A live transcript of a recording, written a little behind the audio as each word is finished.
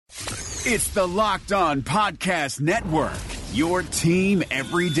It's the Locked On Podcast Network, your team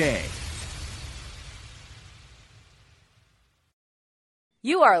every day.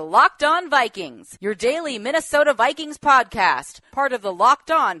 You are Locked On Vikings, your daily Minnesota Vikings podcast, part of the Locked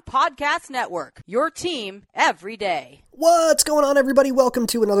On Podcast Network, your team every day. What's going on, everybody? Welcome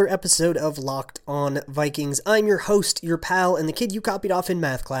to another episode of Locked On Vikings. I'm your host, your pal, and the kid you copied off in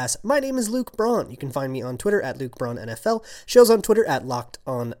math class. My name is Luke Braun. You can find me on Twitter at LukeBraunNFL, shows on Twitter at Locked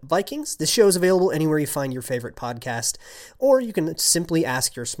On Vikings. This show is available anywhere you find your favorite podcast, or you can simply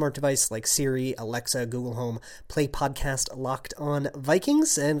ask your smart device like Siri, Alexa, Google Home, play podcast Locked On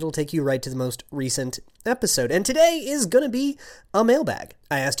Vikings, and it'll take you right to the most recent episode. And today is going to be a mailbag.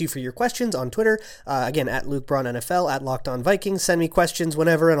 I asked you for your questions on Twitter, again, at LukeBraunNFL, at Locked On Vikings. Send me questions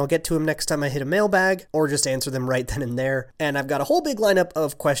whenever, and I'll get to them next time I hit a mailbag, or just answer them right then and there. And I've got a whole big lineup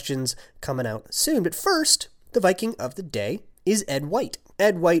of questions coming out soon. But first, the Viking of the day is Ed White.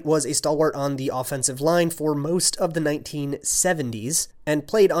 Ed White was a stalwart on the offensive line for most of the 1970s and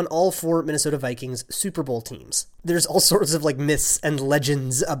played on all four Minnesota Vikings Super Bowl teams. There's all sorts of myths and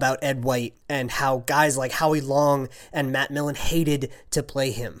legends about Ed White and how guys like Howie Long and Matt Millen hated to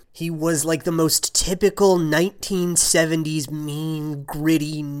play him. He was the most typical 1970s mean,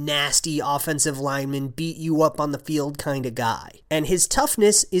 gritty, nasty offensive lineman, beat you up on the field kind of guy. And his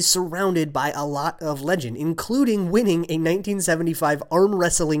toughness is surrounded by a lot of legend, including winning a 1975 arm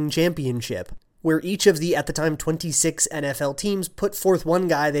wrestling championship, where each of the, at the time, 26 NFL teams put forth one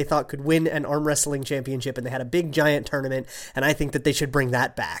guy they thought could win an arm wrestling championship, and they had a big, giant tournament, and I think that they should bring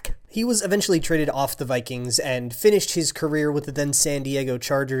that back. He was eventually traded off the Vikings and finished his career with the then San Diego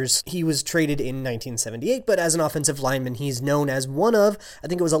Chargers. He was traded in 1978, but as an offensive lineman, he's known as one of, I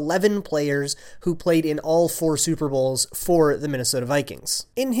think it was 11 players who played in all four Super Bowls for the Minnesota Vikings.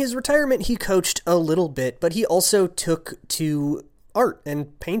 In his retirement, he coached a little bit, but he also took to art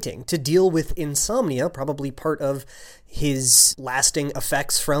and painting to deal with insomnia, probably part of his lasting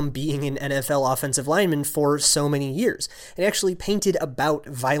effects from being an NFL offensive lineman for so many years. And he actually painted about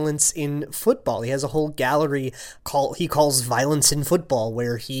violence in football. He has a whole gallery he calls Violence in Football,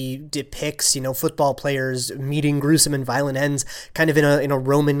 where he depicts, football players meeting gruesome and violent ends kind of in a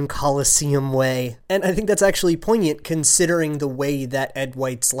Roman Colosseum way. And I think that's actually poignant considering the way that Ed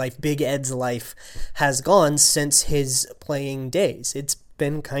White's life, Big Ed's life, has gone since his playing days. It's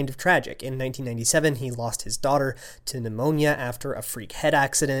been kind of tragic. In 1997, he lost his daughter to pneumonia after a freak head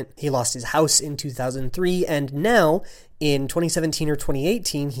accident. He lost his house in 2003, and now in 2017 or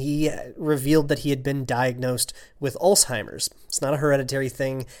 2018, he revealed that he had been diagnosed with Alzheimer's. It's not a hereditary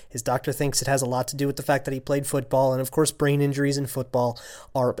thing. His doctor thinks it has a lot to do with the fact that he played football, and of course, brain injuries in football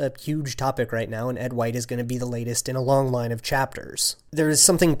are a huge topic right now, and Ed White is going to be the latest in a long line of chapters. There is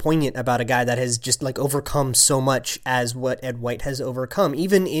something poignant about a guy that has just overcome so much as what Ed White has overcome,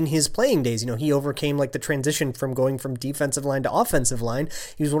 even in his playing days. He overcame the transition from going from defensive line to offensive line.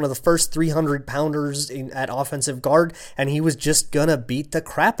 He was one of the first 300-pounders at offensive guard, and he was just gonna beat the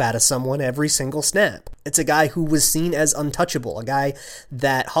crap out of someone every single snap. It's a guy who was seen as untouchable, a guy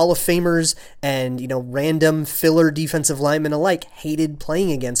that Hall of Famers and, random filler defensive linemen alike hated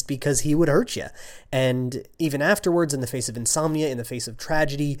playing against because he would hurt you. And even afterwards, in the face of insomnia, in the face of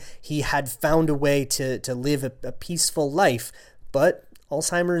tragedy, he had found a way to live a peaceful life, but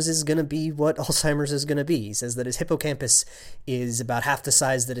Alzheimer's is going to be what Alzheimer's is going to be. He says that his hippocampus is about half the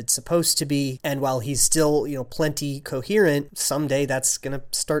size that it's supposed to be, and while he's still, plenty coherent, someday that's going to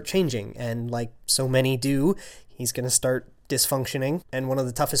start changing, and like so many do, he's going to start dysfunctioning, and one of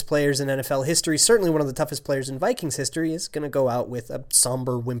the toughest players in NFL history, certainly one of the toughest players in Vikings history, is going to go out with a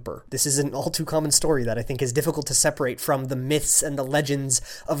somber whimper. This is an all too common story that I think is difficult to separate from the myths and the legends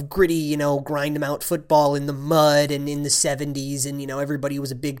of gritty, grind 'em out football in the mud and in the 70s, and, everybody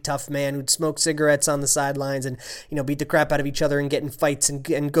was a big tough man who'd smoke cigarettes on the sidelines and, beat the crap out of each other and get in fights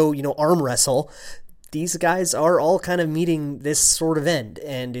and go, arm wrestle. These guys are all kind of meeting this sort of end,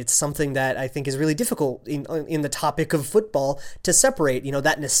 and it's something that I think is really difficult in the topic of football to separate,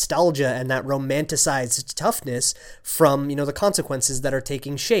 that nostalgia and that romanticized toughness from, the consequences that are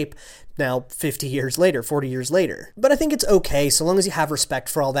taking shape now 50 years later, 40 years later. But I think it's okay, so long as you have respect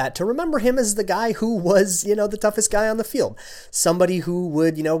for all that, to remember him as the guy who was, the toughest guy on the field. Somebody who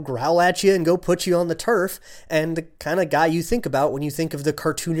would, growl at you and go put you on the turf, and the kind of guy you think about when you think of the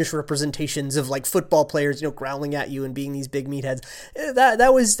cartoonish representations of football players, growling at you and being these big meatheads.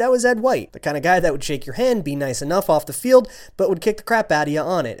 That was Ed White, the kind of guy that would shake your hand, be nice enough off the field, but would kick the crap out of you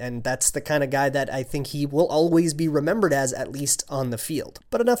on it. And that's the kind of guy that I think he will always be remembered as, at least on the field.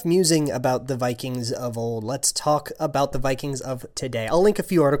 But enough musing talking about the Vikings of old. Let's talk about the Vikings of today. I'll link a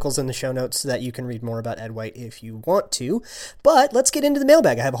few articles in the show notes so that you can read more about Ed White if you want to. But let's get into the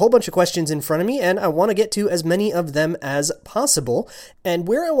mailbag. I have a whole bunch of questions in front of me, and I want to get to as many of them as possible. And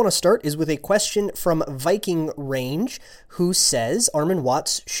where I want to start is with a question from Viking Range, who says, Armon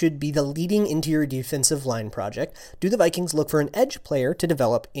Watts should be the leading interior defensive line project. Do the Vikings look for an edge player to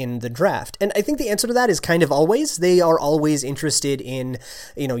develop in the draft? And I think the answer to that is kind of always. They are always interested in,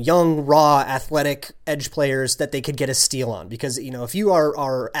 young, raw, athletic edge players that they could get a steal on. Because, if you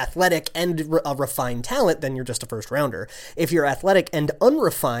are athletic and a refined talent, then you're just a first rounder. If you're athletic and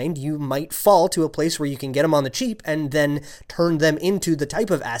unrefined, you might fall to a place where you can get them on the cheap and then turn them into the type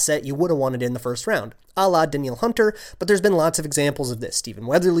of asset you would have wanted in the first round, a la Danielle Hunter, but there's been lots of examples of this. Stephen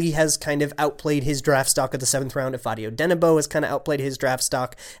Weatherly has kind of outplayed his draft stock at the 7th round. Fadio Denebo has kind of outplayed his draft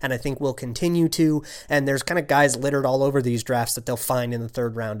stock, and I think will continue to, and there's kind of guys littered all over these drafts that they'll find in the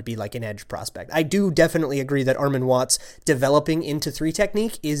 3rd round to be like an edge prospect. I do definitely agree that Armon Watts developing into 3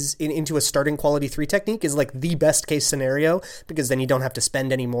 technique into a starting quality 3 technique is like the best case scenario, because then you don't have to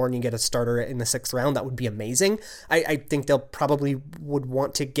spend any more and you get a starter in the 6th round. That would be amazing. I think they'll probably would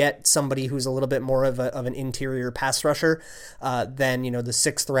want to get somebody who's a little bit more of an interior pass rusher than, the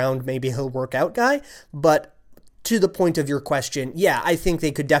 6th round, maybe he'll work out guy. But to the point of your question, yeah, I think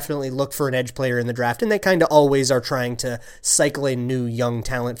they could definitely look for an edge player in the draft, and they kind of always are trying to cycle in new young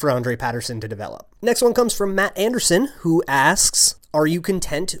talent for Andre Patterson to develop. Next one comes from Matt Anderson, who asks, are you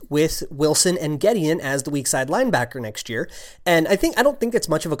content with Wilson and Gideon as the weak side linebacker next year? And I don't think it's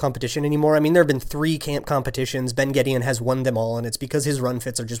much of a competition anymore. I mean, there have been 3 camp competitions. Ben Gideon has won them all, and it's because his run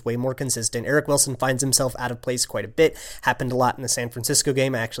fits are just way more consistent. Eric Wilson finds himself out of place quite a bit. Happened a lot in the San Francisco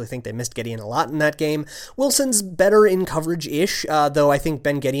game. I actually think they missed Gideon a lot in that game. Wilson's better in coverage-ish, though I think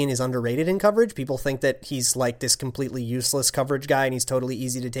Ben Gideon is underrated in coverage. People think that he's like this completely useless coverage guy, and he's totally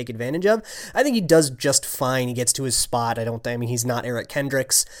easy to take advantage of. I think he does just fine. He gets to his spot. He's not Eric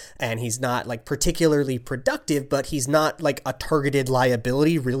Kendricks, and he's not like particularly productive, but he's not like a targeted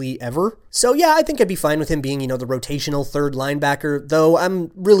liability really ever. So yeah, I think I'd be fine with him being, the rotational 3rd linebacker, though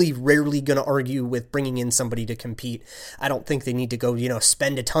I'm really rarely going to argue with bringing in somebody to compete. I don't think they need to go,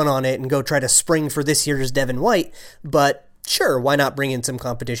 spend a ton on it and go try to spring for this year's Devin White, but sure, why not bring in some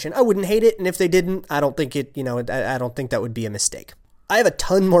competition? I wouldn't hate it, and if they didn't, I don't think I don't think that would be a mistake. I have a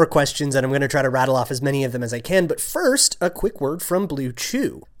ton more questions, and I'm going to try to rattle off as many of them as I can, but first, a quick word from Blue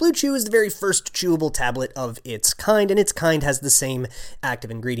Chew. Blue Chew is the very first chewable tablet of its kind, and its kind has the same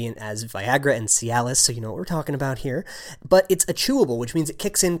active ingredient as Viagra and Cialis, so you know what we're talking about here. But it's a chewable, which means it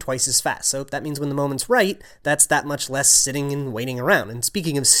kicks in twice as fast, so that means when the moment's right, that's that much less sitting and waiting around. And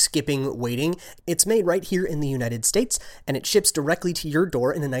speaking of skipping waiting, it's made right here in the United States, and it ships directly to your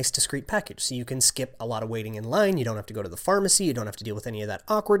door in a nice discreet package, so you can skip a lot of waiting in line, you don't have to go to the pharmacy, you don't have to deal with any of that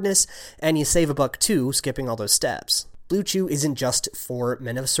awkwardness, and you save $1 too, skipping all those steps. Blue Chew isn't just for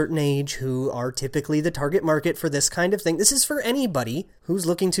men of a certain age who are typically the target market for this kind of thing. This is for anybody who's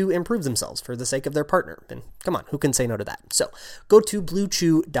looking to improve themselves for the sake of their partner. And come on, who can say no to that? So go to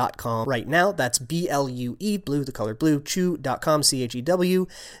bluechew.com right now. That's BLUE, blue, the color blue, chew.com, CHEW,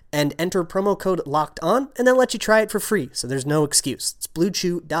 and enter promo code LOCKEDON, and they'll let you try it for free. So there's no excuse. It's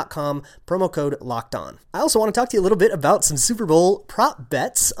bluechew.com, promo code LOCKEDON. I also want to talk to you a little bit about some Super Bowl prop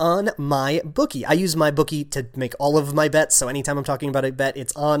bets on MyBookie. I use MyBookie to make all of my bets, so anytime I'm talking about a bet,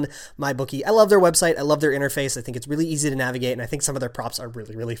 it's on MyBookie. I love their website. I love their interface. I think it's really easy to navigate, and I think some of their props are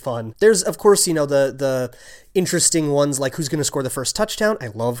really, really fun. There's, of course, the interesting ones like who's going to score the first touchdown. I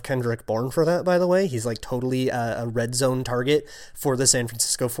love Kendrick Bourne for that, by the way. He's like totally a red zone target for the San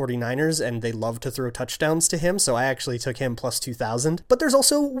Francisco 49ers, and they love to throw touchdowns to him, so I actually took him plus 2,000. But there's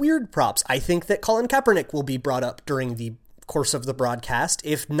also weird props. I think that Colin Kaepernick will be brought up during the course of the broadcast,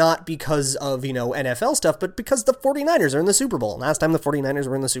 if not because of, NFL stuff, but because the 49ers are in the Super Bowl. Last time the 49ers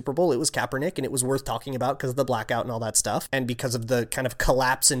were in the Super Bowl, it was Kaepernick, and it was worth talking about because of the blackout and all that stuff, and because of the kind of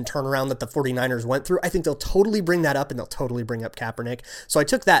collapse and turnaround that the 49ers went through. I think they'll totally bring that up, and they'll totally bring up Kaepernick. So I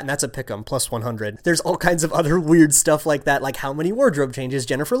took that, and that's a pick'em, plus 100. There's all kinds of other weird stuff like that, like how many wardrobe changes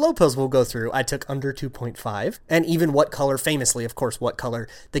Jennifer Lopez will go through. I took under 2.5, and even what color, famously, of course, what color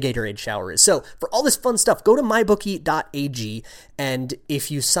the Gatorade shower is. So for all this fun stuff, go to mybookie.ag, and if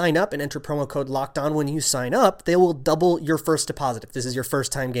you sign up and enter promo code LOCKEDON when you sign up, they will double your first deposit if this is your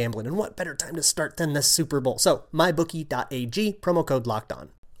first time gambling. And what better time to start than the Super Bowl? So mybookie.ag, promo code LOCKEDON.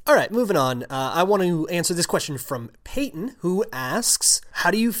 All right, moving on. I want to answer this question from Peyton, who asks,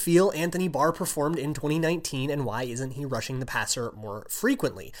 how do you feel Anthony Barr performed in 2019, and why isn't he rushing the passer more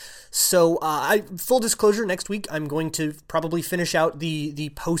frequently? So, full disclosure, next week I'm going to probably finish out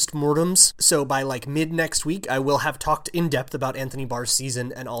the post-mortems. So by like mid next week, I will have talked in depth about Anthony Barr's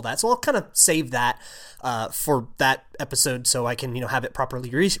season and all that. So I'll kind of save that for that episode so I can, have it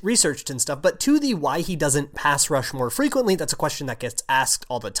properly researched and stuff. But to the why he doesn't pass rush more frequently, that's a question that gets asked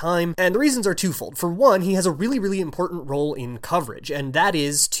all the time. And the reasons are twofold. For one, he has a really, really important role in coverage, and that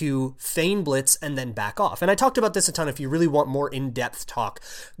is to feign blitz and then back off. And I talked about this a ton. If you really want more in-depth talk,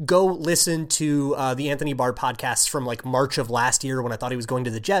 go listen to the Anthony Barr podcasts from like March of last year when I thought he was going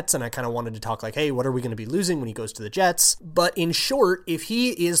to the Jets, and I kind of wanted to talk like, hey, what are we going to be losing when he goes to the Jets? But in short, if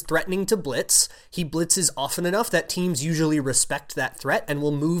he is threatening to blitz, he blitzes often enough that teams usually respect that threat and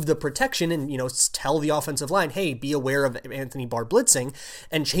will move the protection and, tell the offensive line, hey, be aware of Anthony Barr blitzing,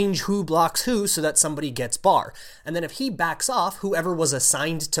 and change who blocks who so that somebody gets Barr. And then if he backs off, whoever was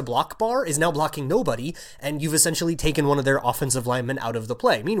assigned to block Barr is now blocking nobody, and you've essentially taken one of their offensive linemen out of the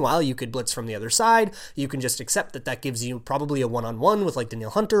play. Meanwhile, you could blitz from the other side. You can just accept that gives you probably a one-on-one with like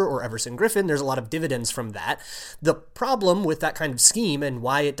Danielle Hunter or Everson Griffin. There's a lot of dividends from that. The problem with that kind of scheme and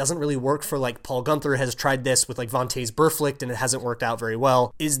why it doesn't really work for like Paul Gunther has tried this with like Vontaze Burfict and it hasn't worked out very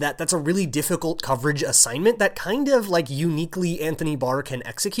well, is that that's a really difficult coverage assignment that kind of like uniquely Anthony Barr can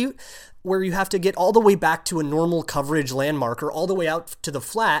execute, where you have to get all the way back to a normal coverage landmark or all the way out to the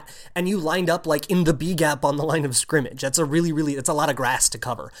flat, and you lined up like in the B gap on the line of scrimmage. That's a lot of grass to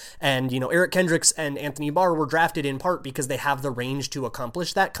cover. And, Eric Kendricks and Anthony Barr were drafted in part because they have the range to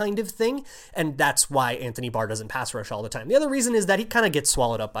accomplish that kind of thing, and that's why Anthony Barr doesn't pass rush all the time. The other reason is that he kind of gets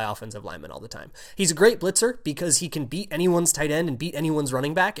swallowed up by offensive linemen all the time. He's a great blitzer because he can beat anyone's tight end and beat anyone's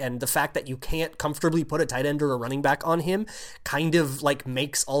running back, and the fact that you can't comfortably put a tight end or a running back on him kind of like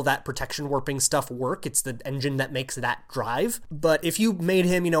makes all that protection warping stuff work. It's the engine that makes that drive. But if you made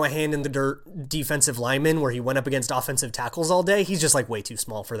him, a hand in the dirt defensive lineman where he went up against offensive tackles all day, he's just like way too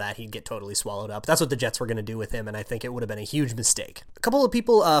small for that. He'd get totally swallowed up. That's what the Jets were going to do with him, and I think it would have been a huge mistake. A couple of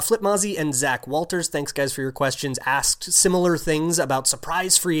people, Flip Mozzie and Zach Walters, thanks guys for your questions, asked similar things about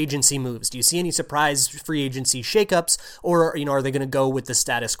surprise free agency moves. Do you see any surprise free agency shakeups, or, are they going to go with the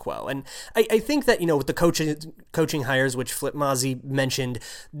status quo? And I think that, with the coaching hires, which Flip Mozzie mentioned,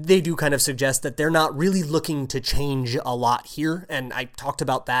 they do kind of suggest that they're not really looking to change a lot here, and I talked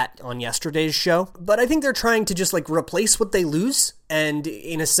about that on yesterday's show. But I think they're trying to just like replace what they lose and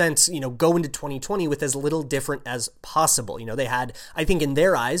in a sense, go into 2020 with as little different as possible. They had, I think in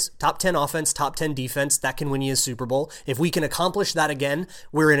their eyes, top 10 offense, top 10 defense, that can win you a Super Bowl. If we can accomplish that again,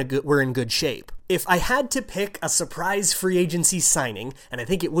 we're in good shape. If I had to pick a surprise free agency signing, and I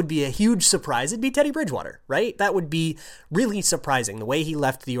think it would be a huge surprise, it'd be Teddy Bridgewater, right? That would be really surprising. The way he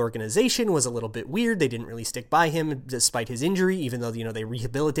left the organization was a little bit weird. They didn't really stick by him despite his injury, even though, they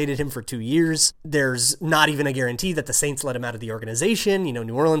rehabilitated him for 2 years. There's not even a guarantee that the Saints let him out of the organization.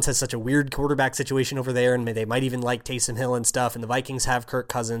 New Orleans has such a weird quarterback situation over there, and they might even like Taysom Hill and stuff, and the Vikings have Kirk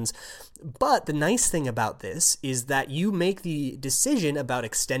Cousins. But the nice thing about this is that you make the decision about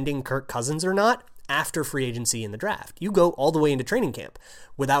extending Kirk Cousins or not after free agency in the draft. You go all the way into training camp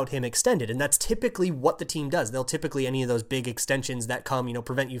without him extended, and that's typically what the team does. They'll typically, any of those big extensions that come,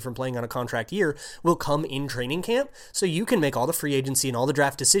 prevent you from playing on a contract year, will come in training camp, so you can make all the free agency and all the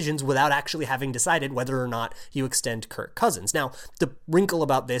draft decisions without actually having decided whether or not you extend Kirk Cousins. Now, the wrinkle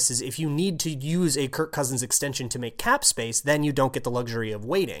about this is if you need to use a Kirk Cousins extension to make cap space, then you don't get the luxury of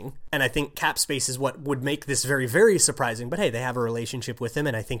waiting, and I think cap space is what would make this very, very surprising, but hey, they have a relationship with him,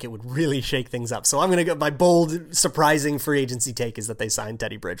 and I think it would really shake things up. So I'm going to go, my bold, surprising free agency take is that they signed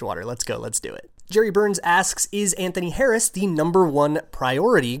Teddy Bridgewater. Let's go. Let's do it. Jerry Burns asks, is Anthony Harris the number one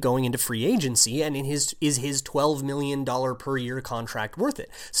priority going into free agency, and is his $12 million per year contract worth it?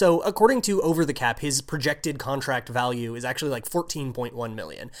 So according to Over the Cap, his projected contract value is actually like $14.1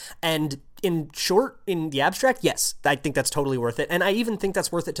 million. And in short, in the abstract, yes, I think that's totally worth it. And I even think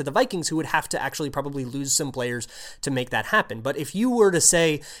that's worth it to the Vikings, who would have to actually probably lose some players to make that happen. But if you were to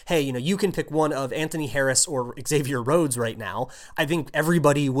say, hey, you can pick one of Anthony Harris or Xavier Rhodes right now, I think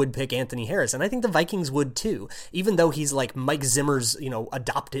everybody would pick Anthony Harris. And I think the Vikings would too, even though he's like Mike Zimmer's,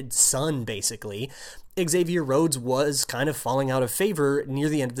 adopted son, basically. Xavier Rhodes was kind of falling out of favor near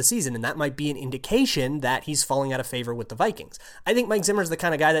the end of the season, and that might be an indication that he's falling out of favor with the Vikings. I think Mike Zimmer's the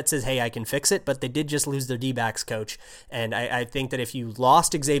kind of guy that says, hey, I can fix it, but they did just lose their D-backs coach, and I think that if you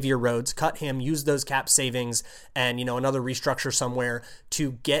lost Xavier Rhodes, cut him, use those cap savings, and, another restructure somewhere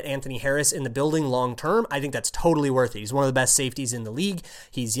to get Anthony Harris in the building long-term, I think that's totally worth it. He's one of the best safeties in the league.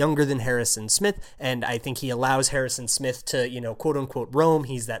 He's younger than Harrison Smith, and I think he allows Harrison Smith to, quote-unquote roam.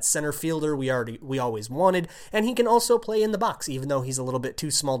 He's that center fielder we always wanted, and he can also play in the box. Even though he's a little bit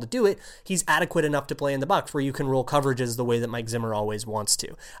too small to do it, he's adequate enough to play in the box where you can roll coverages the way that Mike Zimmer always wants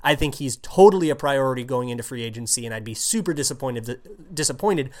to. I think he's totally a priority going into free agency, and I'd be super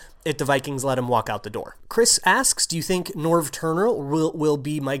disappointed if the Vikings let him walk out the door. Chris asks, do you think Norv Turner will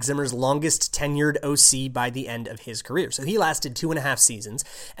be Mike Zimmer's longest tenured OC by the end of his career? So he lasted 2.5 seasons,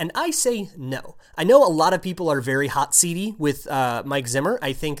 and I say no. I know a lot of people are very hot seedy with Mike Zimmer.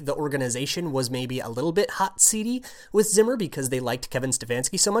 I think the organization was maybe a little bit hot seedy with Zimmer because they liked Kevin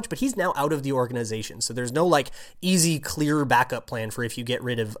Stefanski so much, but he's now out of the organization. So there's no easy, clear backup plan for if you get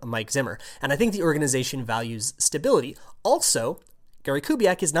rid of Mike Zimmer. And I think the organization values stability. Also, Gary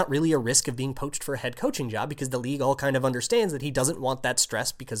Kubiak is not really a risk of being poached for a head coaching job because the league all kind of understands that he doesn't want that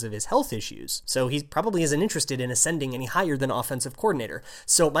stress because of his health issues. So he probably isn't interested in ascending any higher than offensive coordinator.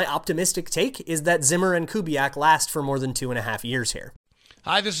 So my optimistic take is that Zimmer and Kubiak last for more than 2.5 years here.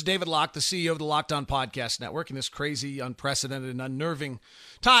 Hi, this is David Locke, the CEO of the Locked On Podcast Network, in this crazy, unprecedented, and unnerving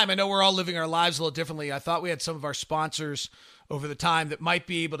time. I know we're all living our lives a little differently. I thought we had some of our sponsors over the time that might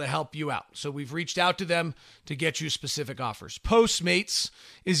be able to help you out. So we've reached out to them to get you specific offers. Postmates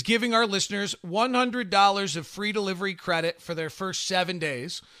is giving our listeners $100 of free delivery credit for their first 7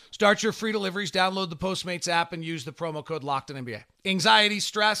 days. Start your free deliveries, download the Postmates app, and use the promo code LOCKEDONNBA. Anxiety,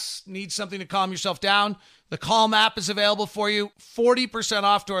 stress, need something to calm yourself down? The Calm app is available for you. 40%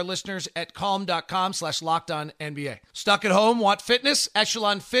 off to our listeners at calm.com/LockedOnNBA. Stuck at home, want fitness?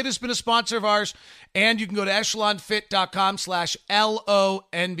 Echelon Fit has been a sponsor of ours, and you can go to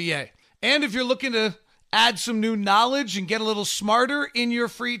echelonfit.com/LONBA. And if you're looking to add some new knowledge and get a little smarter in your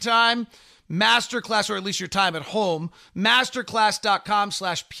free time, Masterclass, or at least your time at home,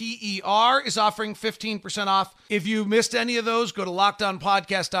 masterclass.com/PER is offering 15% off. If you missed any of those, go to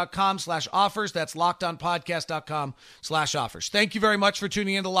lockedonpodcast.com/offers. That's lockedonpodcast.com/offers. Thank you very much for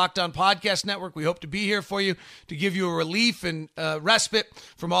tuning in to Locked On Podcast Network. We hope to be here for you to give you a relief and respite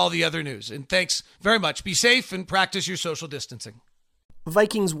from all the other news. And thanks very much. Be safe and practice your social distancing.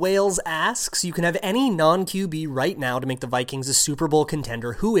 Vikings Wales asks, you can have any non-QB right now to make the Vikings a Super Bowl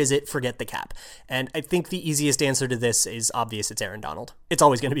contender. Who is it? Forget the cap. And I think the easiest answer to this is obvious. It's Aaron Donald. It's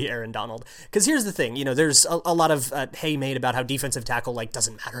always going to be Aaron Donald. Because here's the thing, there's a lot of hay made about how defensive tackle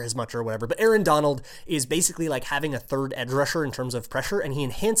doesn't matter as much or whatever. But Aaron Donald is basically like having a third edge rusher in terms of pressure, and he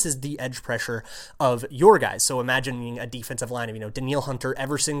enhances the edge pressure of your guys. So imagining a defensive line of, Danielle Hunter,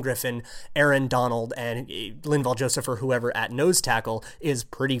 Everson Griffin, Aaron Donald, and Linval Joseph or whoever at nose tackle is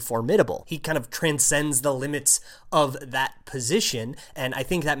pretty formidable. He kind of transcends the limits of that position, and I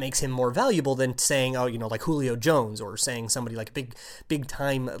think that makes him more valuable than saying, like Julio Jones, or saying somebody like big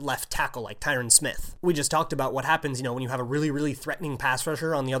time left tackle like Tyron Smith. We just talked about what happens, when you have a really, really threatening pass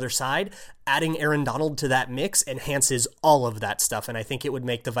rusher on the other side. Adding Aaron Donald to that mix enhances all of that stuff, and I think it would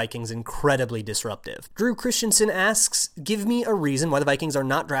make the Vikings incredibly disruptive. Drew Christensen asks, give me a reason why the Vikings are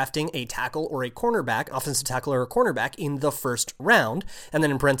not drafting a tackle or a cornerback, offensive tackle or a cornerback, in the first round. And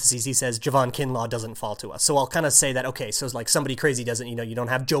then in parentheses, he says, Javon Kinlaw doesn't fall to us. So I'll kind of say that, okay, so it's like somebody crazy doesn't, you don't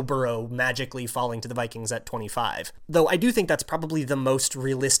have Joe Burrow magically falling to the Vikings at 25. Though I do think that's probably the most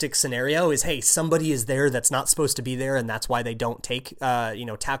realistic scenario is, hey, somebody is there that's not supposed to be there, and that's why they don't take,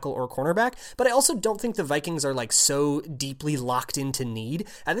 tackle or cornerback. But I also don't think the Vikings are so deeply locked into need.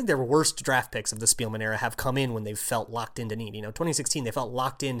 I think their worst draft picks of the Spielman era have come in when they've felt locked into need. 2016, they felt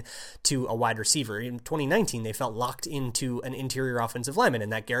locked in to a wide receiver. In 2019, they felt locked into an interior offensive lineman,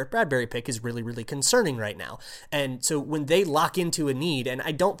 and that Garrett Bradbury pick is really, really concerning right now. And so when they lock into a need, and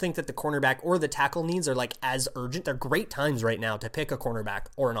I don't think that the cornerback or the tackle needs are as urgent. They're great times right now to pick a cornerback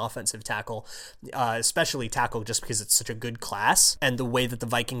or an offensive tackle, especially tackle, just because it's such a good class. And the way that the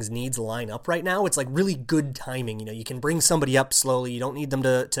Vikings needs line up right now, it's really good timing. You can bring somebody up slowly. You don't need them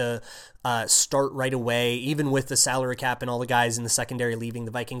to start right away. Even with the salary cap and all the guys in the secondary leaving,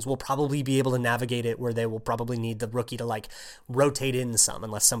 the Vikings will probably be able to navigate it where they will probably need the rookie to rotate in some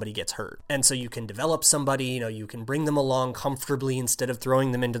unless somebody gets hurt. And so you can develop somebody, you can bring them along comfortably instead of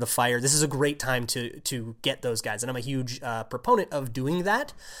throwing them into the fire. This is a great time to get those guys. And I'm a huge proponent of doing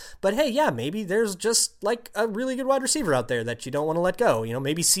that. But hey, yeah, maybe there's just a really good wide receiver out there that you don't want to let go.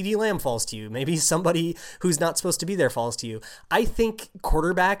 Maybe CeeDee Lamb falls to you. Maybe somebody who's not supposed to be there falls to you. I think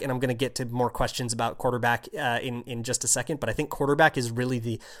quarterback, and I'm going to get get to more questions about quarterback in just a second, but I think quarterback is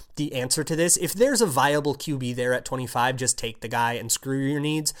really the answer to this. If there's a viable QB there at 25, just take the guy and screw your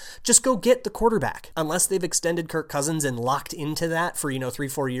needs. Just go get the quarterback. Unless they've extended Kirk Cousins and locked into that for,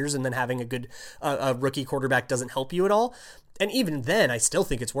 3-4 years, and then having a good a rookie quarterback doesn't help you at all. And even then, I still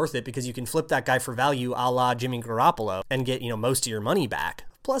think it's worth it because you can flip that guy for value a la Jimmy Garoppolo and get, most of your money back.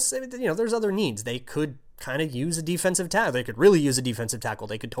 Plus, there's other needs. They could kind of use a defensive tackle. They could really use a defensive tackle.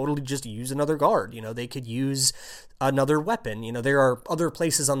 They could totally just use another guard. They could use another weapon. There are other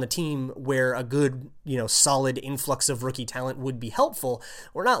places on the team where a good, solid influx of rookie talent would be helpful.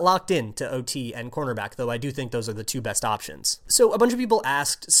 We're not locked in to OT and cornerback, though I do think those are the two best options. So a bunch of people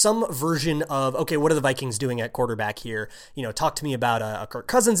asked some version of, okay, what are the Vikings doing at quarterback here? Talk to me about a Kirk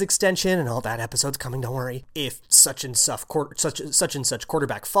Cousins extension and all that. Episode's coming, don't worry. If such and such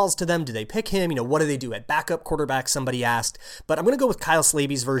quarterback falls to them, do they pick him? What do they do at backup quarterback? Somebody asked, but I'm going to go with Kyle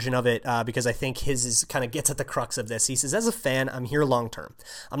Slaby's version of it because I think his is kind of gets at the crux of this. He says, as a fan, I'm here long term.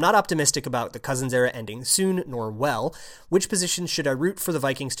 I'm not optimistic about the Cousins era ending soon nor well. Which positions should I root for the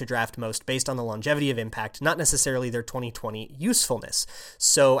Vikings to draft most based on the longevity of impact, not necessarily their 2020 usefulness?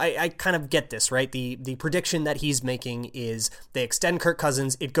 So I kind of get this, right? The prediction that he's making is they extend Kirk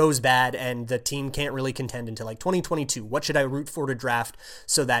Cousins, it goes bad, and the team can't really contend until like 2022. What should I root for to draft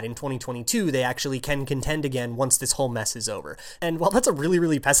so that in 2022 they actually can contend again once this whole mess is over? And while that's a really,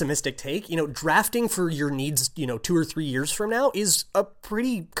 really pessimistic take, drafting for your needs, 2 or 3 years from now is a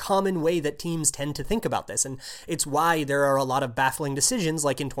pretty common way that teams tend to think about this. And it's why there are a lot of baffling decisions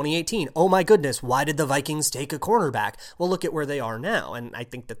like in 2018. Oh my goodness, why did the Vikings take a cornerback? Well, look at where they are now. And I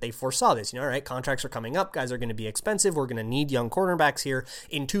think that they foresaw this. All right, contracts are coming up. Guys are going to be expensive. We're going to need young cornerbacks here.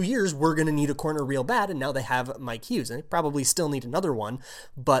 In 2 years, we're going to need a corner real bad. And now they have Mike Hughes. And they probably still need another one.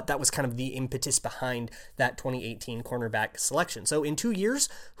 But that was kind of the impetus behind that 2018 cornerback selection. So in 2 years,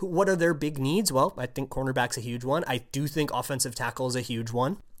 what are their big needs? Well, I think cornerback's a huge one. I do think offensive tackle is a huge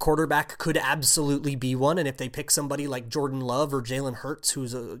one. Quarterback could absolutely be one, and if they pick somebody like Jordan Love or Jalen Hurts,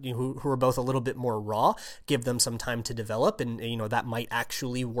 who are both a little bit more raw, give them some time to develop, and that might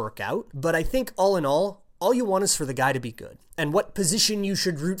actually work out. But I think all in all you want is for the guy to be good. And what position you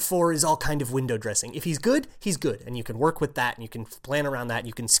should root for is all kind of window dressing. If he's good, and you can work with that, and you can plan around that, and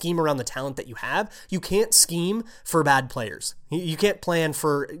you can scheme around the talent that you have. You can't scheme for bad players. You can't plan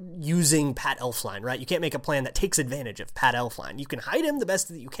for using Pat Elflein, right? You can't make a plan that takes advantage of Pat Elflein. You can hide him the best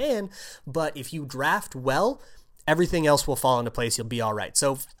that you can, but if you draft well, everything else will fall into place. You'll be all right.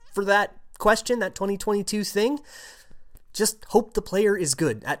 So for that question, that 2022 thing, just hope the player is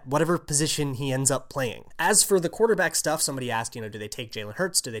good at whatever position he ends up playing. As for the quarterback stuff, somebody asked, do they take Jalen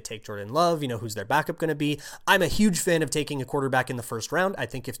Hurts? Do they take Jordan Love? Who's their backup going to be? I'm a huge fan of taking a quarterback in the first round. I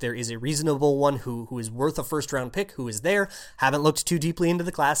think if there is a reasonable one who is worth a first round pick, who is there. Haven't looked too deeply into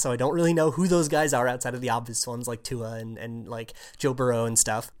the class, so I don't really know who those guys are outside of the obvious ones like Tua and like Joe Burrow and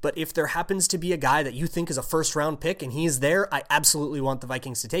stuff. But if there happens to be a guy that you think is a first round pick and he is there, I absolutely want the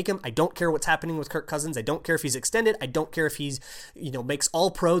Vikings to take him. I don't care what's happening with Kirk Cousins. I don't care if he's extended. I don't care if he's makes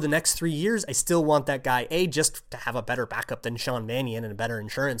all pro the next 3 years. I still want that guy, just to have a better backup than Sean Mannion and a better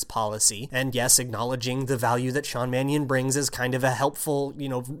insurance policy. And yes, acknowledging the value that Sean Mannion brings as kind of a helpful,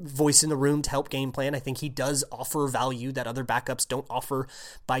 voice in the room to help game plan. I think he does offer value that other backups don't offer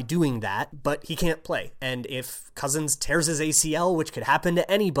by doing that, but he can't play. And if Cousins tears his ACL, which could happen to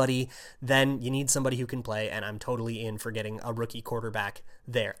anybody, then you need somebody who can play, and I'm totally in for getting a rookie quarterback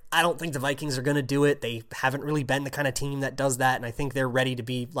there. I don't think the Vikings are going to do it. They haven't really been the kind of team that does that, and I think they're ready to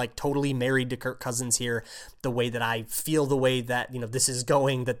be like totally married to Kirk Cousins here, the way that I feel the way that, this is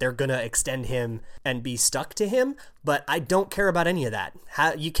going, that they're going to extend him and be stuck to him, but I don't care about any of that.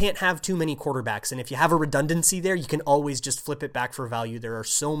 You can't have too many quarterbacks, and if you have a redundancy there, you can always just flip it back for value. There are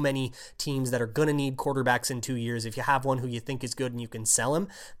so many teams that are going to need quarterbacks in 2 years. If you have one who you think is good and you can sell him,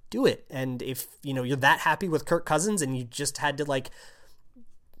 do it. And if, you're that happy with Kirk Cousins and you just had to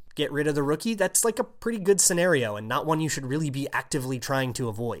get rid of the rookie, that's a pretty good scenario and not one you should really be actively trying to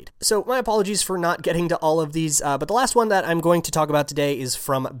avoid. So my apologies for not getting to all of these, but the last one that I'm going to talk about today is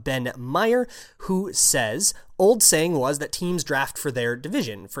from Ben Meyer, who says, old saying was that teams draft for their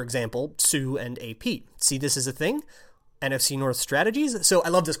division. For example, Sue and AP. See this as a thing? NFC North strategies? So I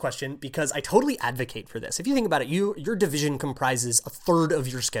love this question because I totally advocate for this. If you think about it, your division comprises a third of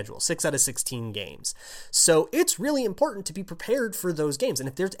your schedule, 6 out of 16 games. So it's really important to be prepared for those games. And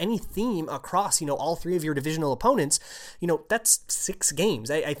if there's any theme across, all 3 of your divisional opponents, that's 6 games.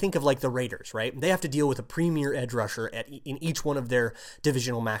 I think of the Raiders, right? They have to deal with a premier edge rusher in each one of their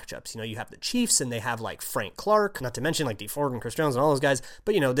divisional matchups. You have the Chiefs and they have Frank Clark, not to mention Dee Ford and Chris Jones and all those guys.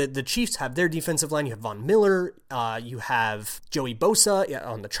 But, the Chiefs have their defensive line. You have Von Miller, you have Joey Bosa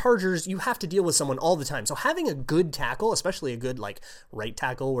on the Chargers. You have to deal with someone all the time. So having a good tackle, especially a good like right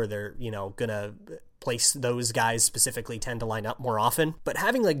tackle where they're, gonna place those guys specifically tend to line up more often. But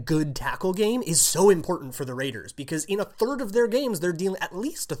having a good tackle game is so important for the Raiders because in a third of their games, at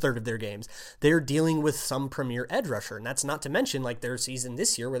least a third of their games, they're dealing with some premier edge rusher. And that's not to mention like their season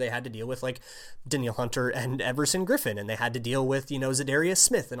this year where they had to deal with like Danielle Hunter and Everson Griffin, and they had to deal with, Zadarius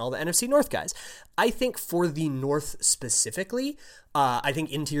Smith and all the NFC North guys. I think for the North specifically, I think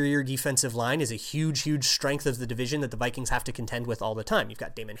interior defensive line is a huge, huge strength of the division that the Vikings have to contend with all the time. You've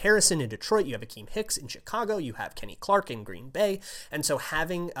got Damon Harrison in Detroit, you have Akeem Hicks in Chicago, you have Kenny Clark in Green Bay, and so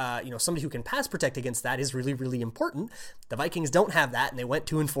having somebody who can pass protect against that is really, really important. The Vikings don't have that, and they went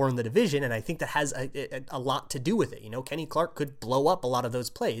 2-4 in the division, and I think that has a lot to do with it. Kenny Clark could blow up a lot of those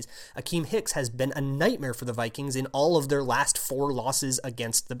plays. Akeem Hicks has been a nightmare for the Vikings in all of their last 4 losses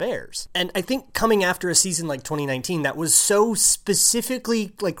against the Bears, and I think coming after a season like 2019 that was so specifically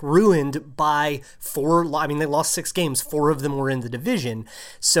like ruined by they lost 6 games, 4 of them were in the division.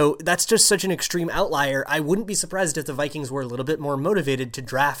 So that's just such an extreme outlier. I wouldn't be surprised if the Vikings were a little bit more motivated to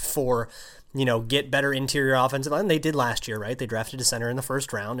draft for get better interior offensive line. They did last year, right? They drafted a center in the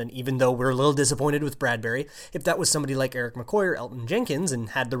first round, and even though we're a little disappointed with Bradbury, if that was somebody like Eric McCoy or Elton Jenkins and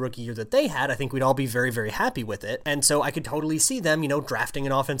had the rookie year that they had, I think we'd all be very, very happy with it. And so I could totally see them, drafting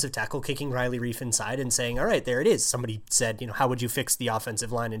an offensive tackle, kicking Riley Reif inside and saying, all right, there it is. Somebody said, how would you fix the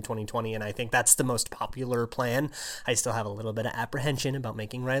offensive line in 2020? And I think that's the most popular plan. I still have a little bit of apprehension about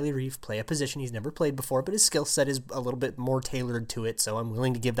making Riley Reif play a position he's never played before, but his skill set is a little bit more tailored to it, so I'm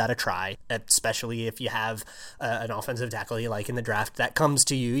willing to give that a try. Especially if you have an offensive tackle you like in the draft that comes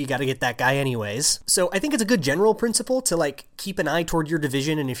to you got to get that guy anyways. So I think it's a good general principle to like keep an eye toward your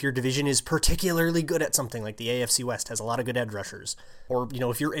division, and if your division is particularly good at something, like the AFC West has a lot of good edge rushers, or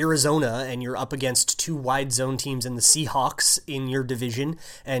if you're Arizona and you're up against 2 wide zone teams in the Seahawks in your division,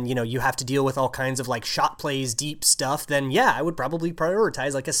 and you have to deal with all kinds of like shot plays, deep stuff, then I would probably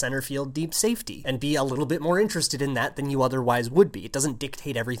prioritize like a center field deep safety and be a little bit more interested in that than you otherwise would be. It doesn't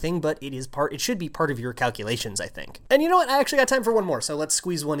dictate everything, but it should be part of your calculations, I think. And you know what? I actually got time for one more, so let's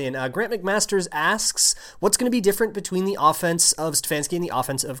squeeze one in. Grant McMasters asks, what's going to be different between the offense of Stefanski and the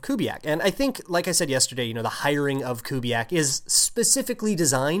offense of Kubiak? And I think, like I said yesterday, the hiring of Kubiak is specifically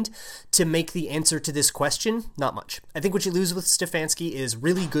designed to make the answer to this question not much. I think what you lose with Stefanski is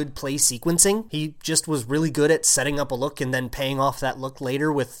really good play sequencing. He just was really good at setting up a look and then paying off that look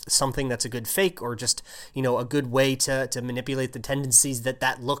later with something that's a good fake or just, a good way to manipulate the tendencies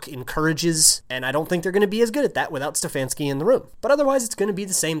that look encourages. And I don't think they're going to be as good at that without Stefanski in the room. But otherwise, it's going to be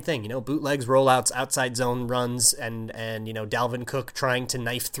the same thing. Bootlegs, rollouts, outside zone runs, and Dalvin Cook trying to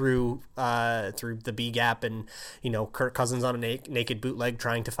knife through the B gap, and Kirk Cousins on a naked bootleg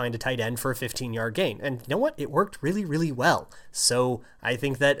trying to find a tight end for a 15-yard gain. And you know what? It worked really, really well. So I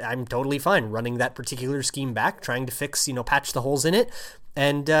think that I'm totally fine running that particular scheme back, trying to fix, patch the holes in it,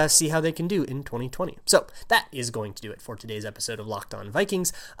 and see how they can do in 2020. So that is going to do it for today's episode of Locked On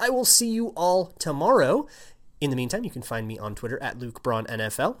Vikings. I will see you all tomorrow. In the meantime, you can find me on Twitter at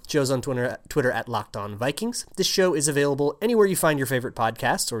LukeBraunNFL. Joe's on Twitter at Locked On Vikings. This show is available anywhere you find your favorite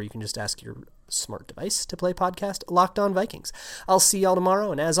podcasts, or you can just ask your smart device to play podcast Locked On Vikings. I'll see y'all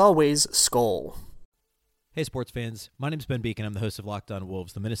tomorrow, and as always, Skol. Hey, sports fans. My name's Ben Beacon. I'm the host of Locked On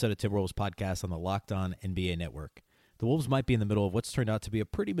Wolves, the Minnesota Timberwolves podcast on the Locked On NBA Network. The Wolves might be in the middle of what's turned out to be a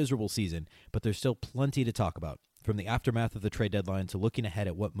pretty miserable season, but there's still plenty to talk about. From the aftermath of the trade deadline to looking ahead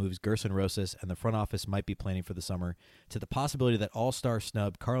at what moves Gerson Rosas and the front office might be planning for the summer, to the possibility that all-star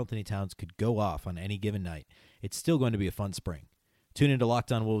snub Karl Anthony Towns could go off on any given night, it's still going to be a fun spring. Tune into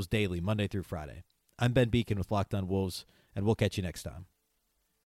Locked On Wolves daily, Monday through Friday. I'm Ben Beacon with Locked On Wolves, and we'll catch you next time.